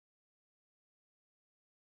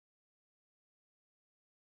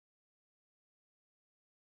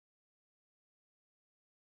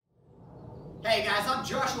Hey guys, I'm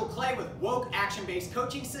Joshua Clay with Woke Action-Based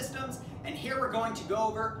Coaching Systems, and here we're going to go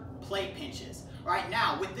over plate pinches. All right,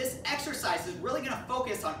 now with this exercise is really going to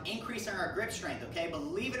focus on increasing our grip strength, okay?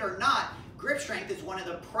 Believe it or not, grip strength is one of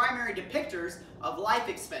the primary depictors of life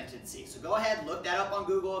expectancy. So go ahead, look that up on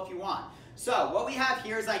Google if you want. So what we have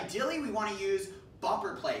here is ideally we want to use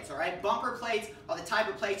bumper plates, all right? Bumper plates are the type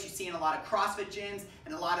of plates you see in a lot of CrossFit gyms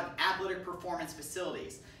and a lot of athletic performance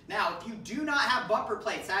facilities. Now, if you do not have bumper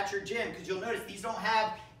plates at your gym, because you'll notice these don't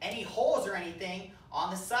have any holes or anything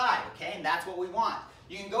on the side, okay? And that's what we want.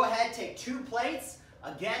 You can go ahead, take 2 plates,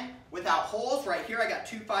 again, without holes. Right here, I got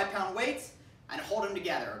 2 5-pound weights, and hold them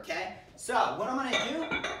together, okay? So, what I'm gonna do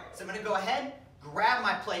is I'm gonna go ahead, grab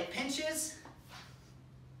my plate pinches,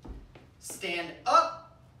 stand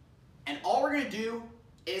up, and all we're gonna do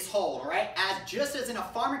is hold, all right? Just as in a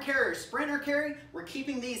farmer carry or sprinter carry, we're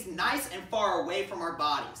keeping these nice and far away from our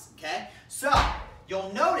bodies, okay? So,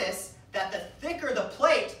 you'll notice that the thicker the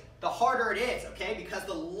plate, the harder it is, okay? Because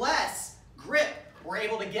the less grip we're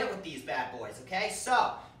able to get with these bad boys, okay?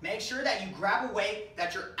 So, make sure that you grab a weight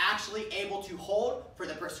that you're actually able to hold for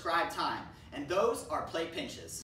the prescribed time. And those are plate pinches.